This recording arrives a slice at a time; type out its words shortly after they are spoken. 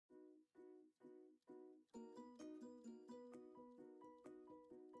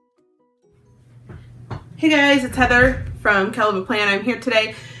Hey guys, it's Heather from Kel of a Plan. I'm here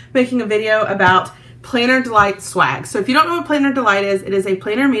today making a video about Planner Delight swag. So if you don't know what Planner Delight is, it is a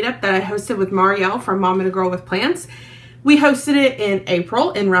planner meetup that I hosted with Marielle from Mom and a Girl with Plans. We hosted it in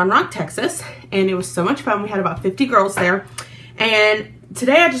April in Round Rock, Texas, and it was so much fun. We had about 50 girls there. And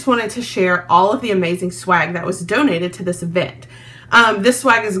today I just wanted to share all of the amazing swag that was donated to this event. This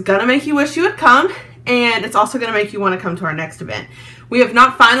swag is gonna make you wish you would come, and it's also gonna make you want to come to our next event. We have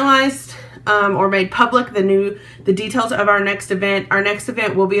not finalized or made public the details of our next event. Our next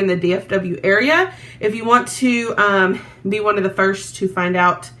event will be in the DFW area. If you want to be one of the first to find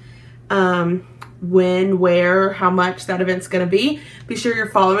out when, where, how much that event's going to be sure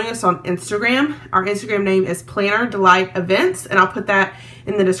you're following us on Instagram. Our Instagram name is Planner Delight Events, and I'll put that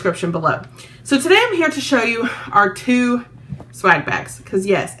in the description below. So today I'm here to show you our 2 swag bags, because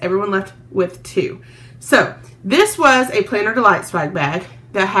yes, everyone left with 2. So this was a Planner Delight swag bag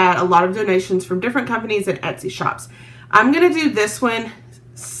that had a lot of donations from different companies and Etsy shops. I'm gonna do this one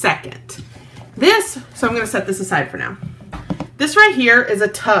second. So I'm gonna set this aside for now. This right here is a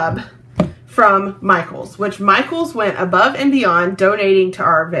tub from Michaels, which Michaels went above and beyond donating to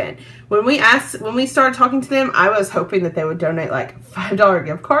our event. When we started talking to them, I was hoping that they would donate like $5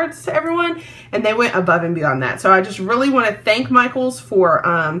 gift cards to everyone, and they went above and beyond that. So I just really want to thank Michaels for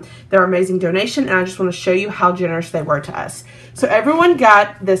their amazing donation, and I just want to show you how generous they were to us. So everyone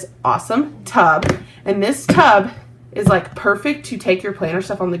got this awesome tub, and this tub is like perfect to take your planner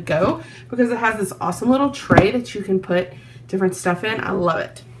stuff on the go because it has this awesome little tray that you can put different stuff in. I love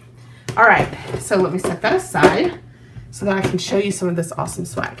it. All right, so let me set that aside so that I can show you some of this awesome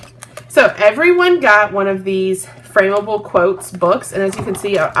swag. So everyone got one of these frameable quotes books, and as you can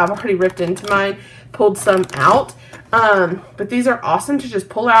see, I've already ripped into mine, pulled some out. But these are awesome to just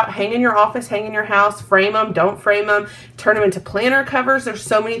pull out, hang in your office, hang in your house, frame them, don't frame them, turn them into planner covers. There's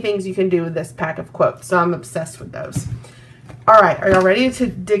so many things you can do with this pack of quotes, so I'm obsessed with those. All right, are y'all ready to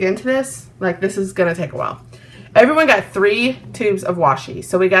dig into this? Like, this is gonna take a while. Everyone got 3 tubes of washi.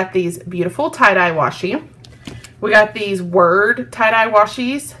 So we got these beautiful tie-dye washi. We got these Word tie-dye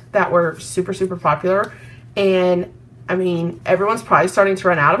washies that were super, super popular. And I mean, everyone's probably starting to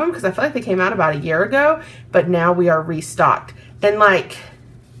run out of them because I feel like they came out about a year ago, but now we are restocked. And like,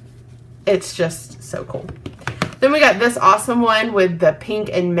 it's just so cool. Then we got this awesome one with the pink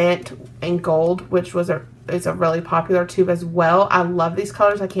and mint and gold, which was it's a really popular tube as well. I love these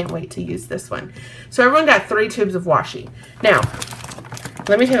colors. I can't wait to use this one. So everyone got 3 tubes of washi. Now,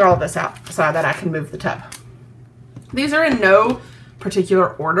 let me take all of this out so that I can move the tub. These are in no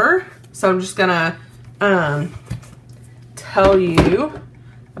particular order, so I'm just gonna tell you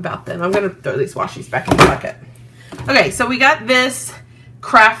about them. I'm gonna throw these washies back in the bucket. Okay, so we got this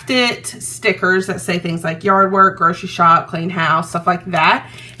Craft It stickers that say things like yard work, grocery shop, clean house, stuff like that.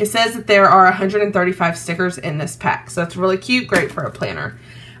 It says that there are 135 stickers in this pack, so it's really cute, great for a planner.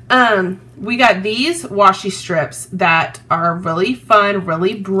 We got these washi strips that are really fun,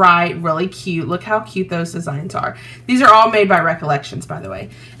 really bright, really cute. Look how cute those designs are. These are all made by Recollections, by the way.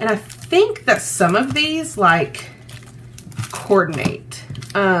 And I think that some of these like coordinate.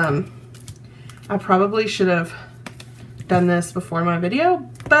 I probably should have done this before my video,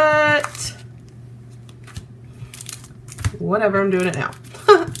 but whatever, I'm doing it now.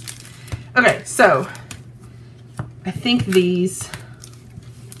 Okay, so I think these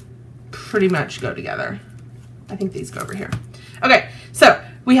pretty much go together. I think these go over here. Okay, so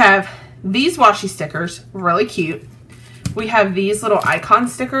we have these washi stickers, really cute. We have these little icon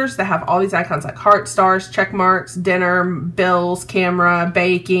stickers that have all these icons like heart, stars, check marks, dinner, bills, camera,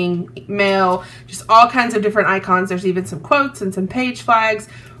 baking, mail, just all kinds of different icons. There's even some quotes and some page flags.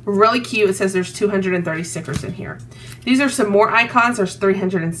 Really cute. It says there's 230 stickers in here. These are some more icons. There's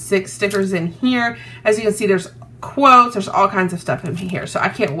 306 stickers in here. As you can see, there's quotes. There's all kinds of stuff in here. So I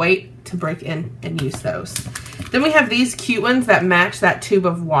can't wait to break in and use those. Then we have these cute ones that match that tube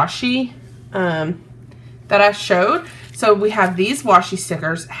of washi that I showed. So we have these washi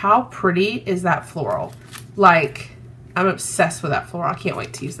stickers. How pretty is that floral? Like, I'm obsessed with that floral. I can't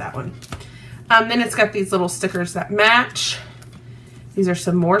wait to use that one. Then it's got these little stickers that match. These are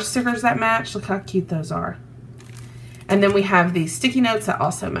some more stickers that match. Look how cute those are. And then we have these sticky notes that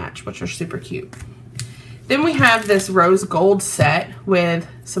also match, which are super cute. Then we have this rose gold set with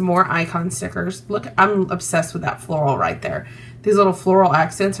some more icon stickers. Look, I'm obsessed with that floral right there. These little floral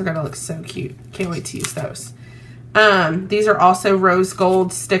accents are gonna look so cute. Can't wait to use those. These are also rose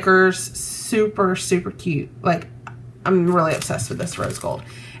gold stickers. Super, super cute. Like, I'm really obsessed with this rose gold.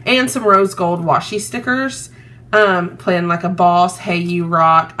 And some rose gold washi stickers. Playing like a boss. Hey, you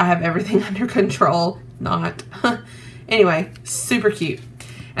rock. I have everything under control. Not. Anyway, super cute.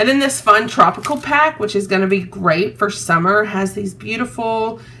 And then this fun tropical pack, which is going to be great for summer, has these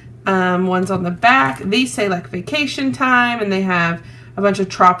beautiful ones on the back. These say like vacation time, and they have a bunch of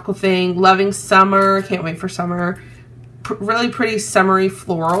tropical thing. Loving summer, can't wait for summer. Really pretty summery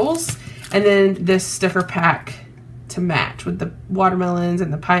florals. And then this sticker pack to match with the watermelons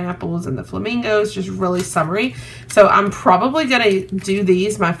and the pineapples and the flamingos, just really summery. So I'm probably gonna do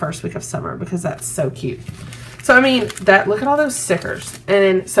these my first week of summer because that's so cute. So I mean, look at all those stickers.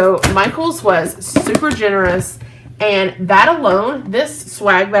 And so Michael's was super generous, and that alone, this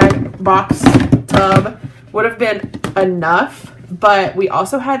swag bag box tub would have been enough, but we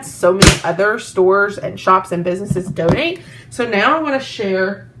also had so many other stores and shops and businesses donate. So now I want to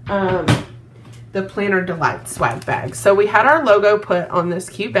share the Planner Delight swag bag. So we had our logo put on this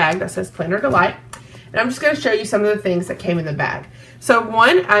cute bag that says Planner Delight. And I'm just going to show you some of the things that came in the bag. So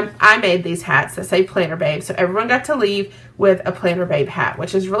one, I made these hats that say Planner Babe. So everyone got to leave with a Planner Babe hat,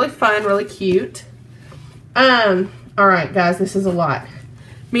 which is really fun, really cute. All right, guys, this is a lot.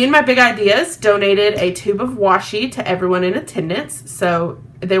 Me and my Big Ideas donated a tube of washi to everyone in attendance. So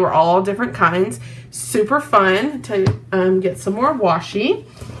they were all different kinds. Super fun to get some more washi.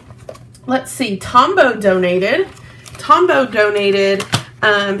 Let's see, Tombow donated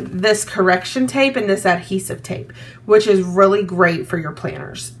this correction tape and this adhesive tape, which is really great for your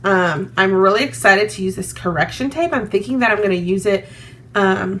planners. I'm really excited to use this correction tape. I'm thinking that I'm going to use it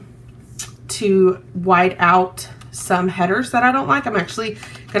to white out some headers that I don't like. I'm actually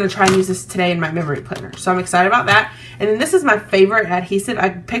going to try and use this today in my memory planner. So I'm excited about that. And then this is my favorite adhesive. I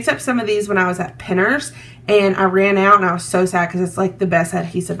picked up some of these when I was at Pinners, and I ran out, and I was so sad because it's like the best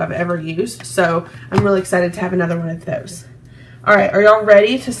adhesive I've ever used. So I'm really excited to have another one of those. All right, are y'all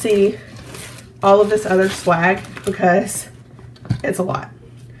ready to see all of this other swag? Because it's a lot.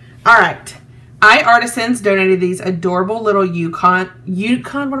 All right. iArtisans donated these adorable little what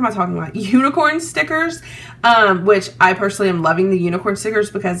am I talking about? Unicorn stickers, which I personally am loving the unicorn stickers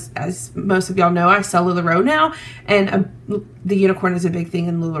because, as most of y'all know, I sell LuLaRoe now, and the unicorn is a big thing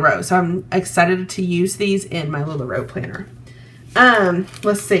in LuLaRoe. So I'm excited to use these in my LuLaRoe planner.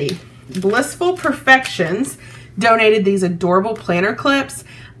 Let's see. Blissful Perfections donated these adorable planner clips.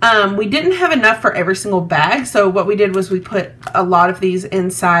 We didn't have enough for every single bag, so what we did was we put a lot of these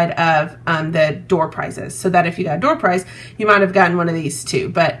inside of the door prizes, so that if you got a door prize, you might have gotten one of these too,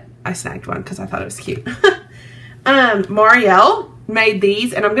 but I snagged one because I thought it was cute. Marielle made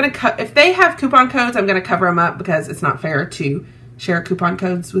these, and I'm going to if they have coupon codes, I'm going to cover them up because it's not fair to share coupon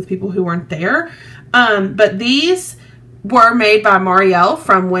codes with people who weren't there. But these were made by Marielle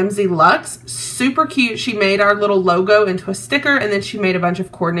from Whimsy Luxe. Super cute. She made our little logo into a sticker, and then she made a bunch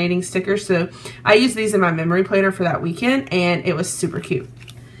of coordinating stickers. So I used these in my memory planner for that weekend, and it was super cute.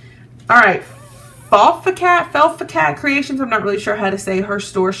 All right. Felfacat Creations. I'm not really sure how to say her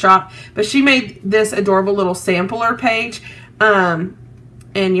store shop, but she made this adorable little sampler page. And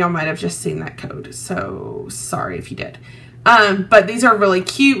y'all might have just seen that code. So sorry if you did. But these are really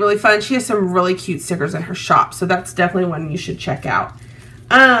cute, really fun. She has some really cute stickers in her shop, so that's definitely one you should check out.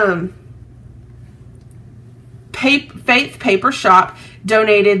 Faith Paper Shop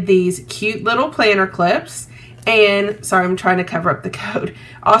donated these cute little planner clips, and sorry, I'm trying to cover up the code.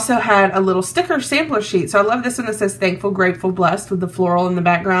 Also had a little sticker sampler sheet. So I love this one that says Thankful, Grateful, Blessed with the floral in the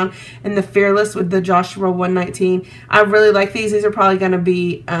background, and the Fearless with the Joshua 119. I really like these. These are probably going to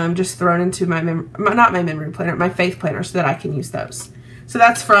be just thrown into my not my memory planner, my Faith planner, so that I can use those. So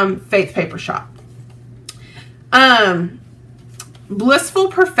that's from Faith Paper Shop. Blissful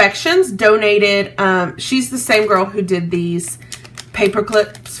Perfections donated, she's the same girl who did these paper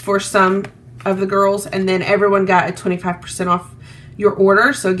clips for some of the girls, and then everyone got a 25% off your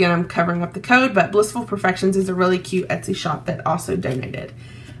order. So again, I'm covering up the code, but Blissful Perfections is a really cute Etsy shop that also donated.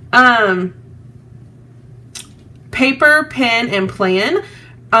 Paper, Pen, and Plan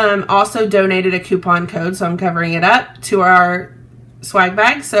also donated a coupon code, so I'm covering it up, to our swag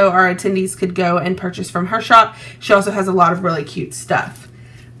bag, so our attendees could go and purchase from her shop. She also has a lot of really cute stuff.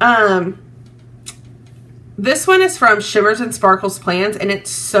 This one is from Shimmers and Sparkles Plans, and it's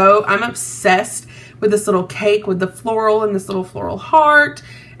so, I'm obsessed with this little cake with the floral and this little floral heart,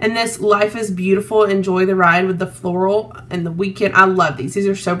 and this Life is Beautiful, Enjoy the Ride with the floral and the weekend. I love these. These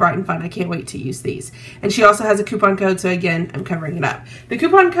are so bright and fun. I can't wait to use these. And she also has a coupon code, so again, I'm covering it up. The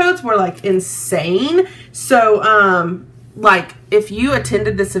coupon codes were like insane. So, like if you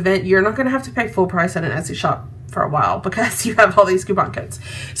attended this event, you're not going to have to pay full price at an Etsy shop for a while because you have all these coupon codes.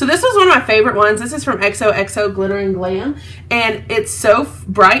 So this was one of my favorite ones. This is from XOXO Glitter and Glam, and it's so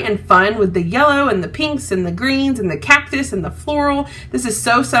bright and fun with the yellow and the pinks and the greens and the cactus and the floral. This is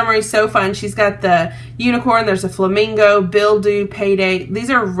so summery, so fun. She's got the unicorn, there's a flamingo, Bill Do, Payday. These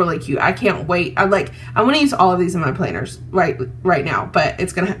are really cute. I can't wait. I want to use all of these in my planners right now, but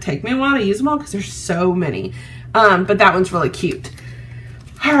it's gonna take me a while to use them all because there's so many. But that one's really cute.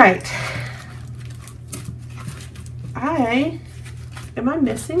 All right. Am I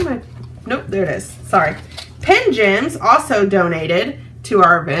missing my, nope, there it is. Sorry. Pen Gems also donated to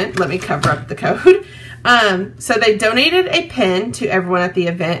our event. Let me cover up the code. So they donated a pen to everyone at the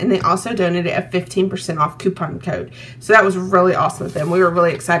event, and they also donated a 15% off coupon code. So that was really awesome of them. We were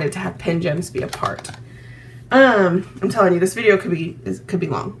really excited to have Pen Gems be a part. I'm telling you, this video could be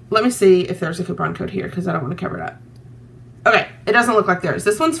long. Let me see if there's a coupon code here because I don't want to cover it up. Okay, it doesn't look like there is.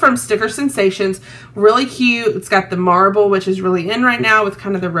 This one's from Sticker Sensations. Really cute. It's got the marble, which is really in right now with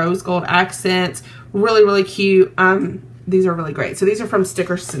kind of the rose gold accents. Really, really cute. These are really great. So these are from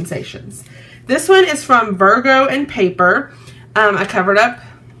Sticker Sensations. This one is from Virgo and Paper. I covered up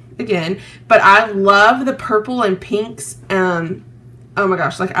again, but I love the purple and pinks. Oh my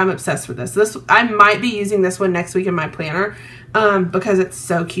gosh, like I'm obsessed with this. I might be using this one next week in my planner because it's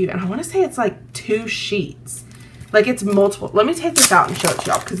so cute. And I want to say it's like 2 sheets. Like it's multiple. Let me take this out and show it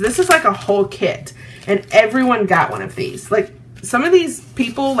to y'all because this is like a whole kit and everyone got one of these. Like some of these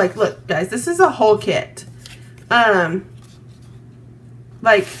people, like look guys, this is a whole kit.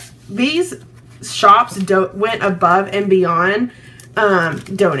 Like these shops went above and beyond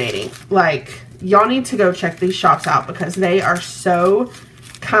donating. Like y'all need to go check these shops out because they are so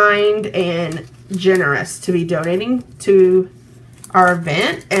kind and generous to be donating to our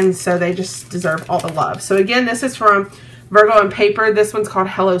event, and so they just deserve all the love. So again, this is from Virgo and Paper. This one's called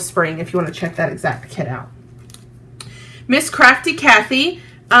Hello Spring if you want to check that exact kit out. Miss Crafty Kathy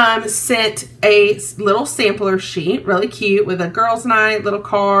sent a little sampler sheet, really cute, with a girls' night, little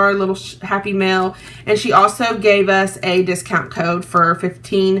car, little happy mail, and she also gave us a discount code for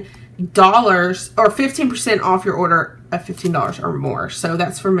 $15 or 15% off your order of $15 or more. So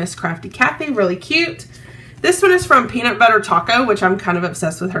that's for Miss Crafty Kathy, really cute. This one is from Peanut Butter Taco, which I'm kind of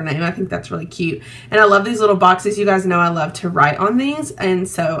obsessed with her name. I think that's really cute. And I love these little boxes. You guys know I love to write on these, and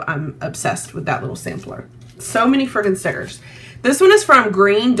so I'm obsessed with that little sampler. So many friggin' stickers. This one is from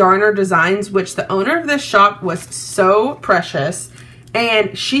Green Darner Designs, which the owner of this shop was so precious,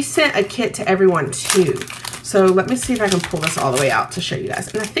 and she sent a kit to everyone too. So let me see if I can pull this all the way out to show you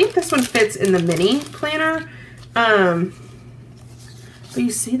guys. And I think this one fits in the mini planner. But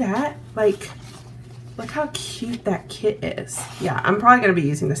you see that? Like, look how cute that kit is. Yeah, I'm probably going to be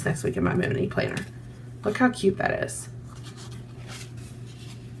using this next week in my mini planner. Look how cute that is.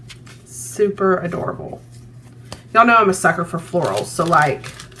 Super adorable. Y'all know I'm a sucker for florals, so like,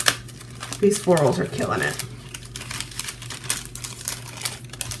 these florals are killing it.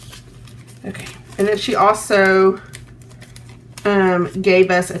 Okay, and then she also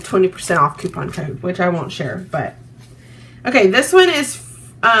gave us a 20% off coupon code, which I won't share, but. Okay, this one is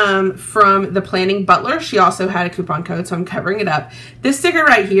from the Planning Butler. She also had a coupon code, so I'm covering it up. This sticker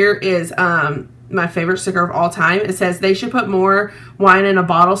right here is my favorite sticker of all time. It says they should put more wine in a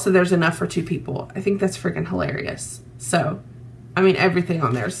bottle so there's enough for 2 people. I think that's freaking hilarious. So, I mean, everything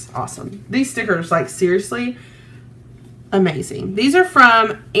on there is awesome. These stickers, like, seriously amazing. These are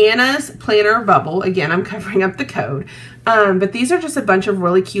from Anna's Planner Bubble. Again, I'm covering up the code. But these are just a bunch of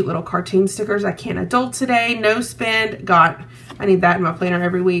really cute little cartoon stickers. I Can't Adult Today, No Spend. I need that in my planner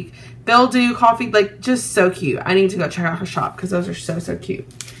every week. Bill Do, Coffee, like, just so cute. I need to go check out her shop because those are so, so cute.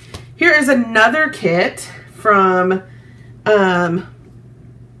 Here is another kit from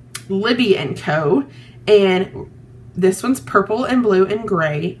Libby & Co. And this one's purple and blue and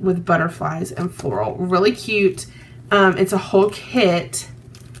gray with butterflies and floral. Really cute. It's a whole kit.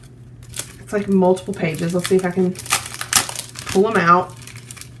 It's like multiple pages. Let's see if I can pull them out.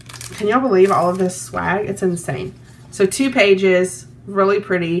 Can y'all believe all of this swag? It's insane. So 2 pages, really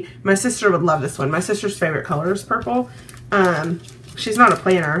pretty. My sister would love this one. My sister's favorite color is purple. She's not a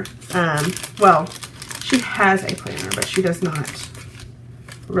planner. Well, she has a planner, but she does not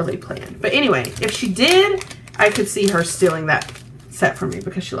really plan. But anyway, if she did, I could see her stealing that set from me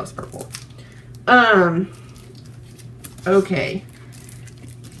because she loves purple. Okay.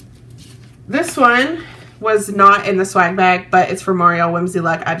 This one was not in the swag bag, but it's for Marielle Whimsy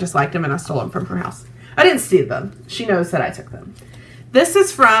Luck. I just liked them and I stole them from her house. I didn't steal them. She knows that I took them. This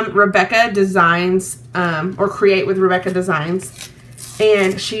is from Rebecca Designs, or Create with Rebecca Designs.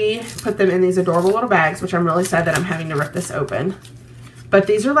 And she put them in these adorable little bags, which I'm really sad that I'm having to rip this open. But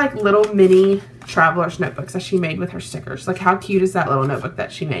these are like little mini traveler's notebooks that she made with her stickers. Like, how cute is that little notebook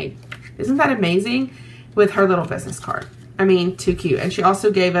that she made? Isn't that amazing? With her little business card. I mean, too cute. And she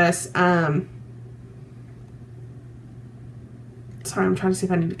also gave us, sorry, I'm trying to see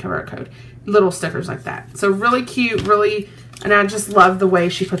if I need to cover a code. Little stickers like that. So really cute, really, and I just love the way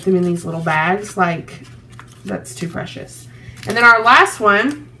she put them in these little bags. Like, that's too precious. And then our last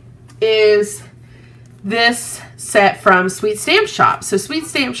one is this set from Sweet Stamp Shop. So Sweet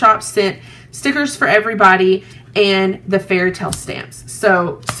Stamp Shop sent stickers for everybody and the fairy tale stamps.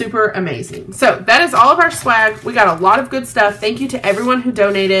 So super amazing. So that is all of our swag. We got a lot of good stuff. Thank you to everyone who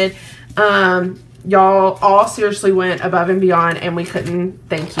donated. Y'all all seriously went above and beyond, and we couldn't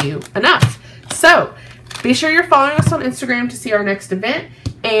thank you enough. So be sure you're following us on Instagram to see our next event.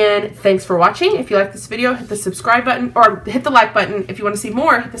 And thanks for watching. If you like this video, hit the subscribe button, or hit the like button. If you want to see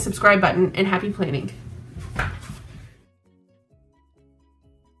more, hit the subscribe button, and happy planning.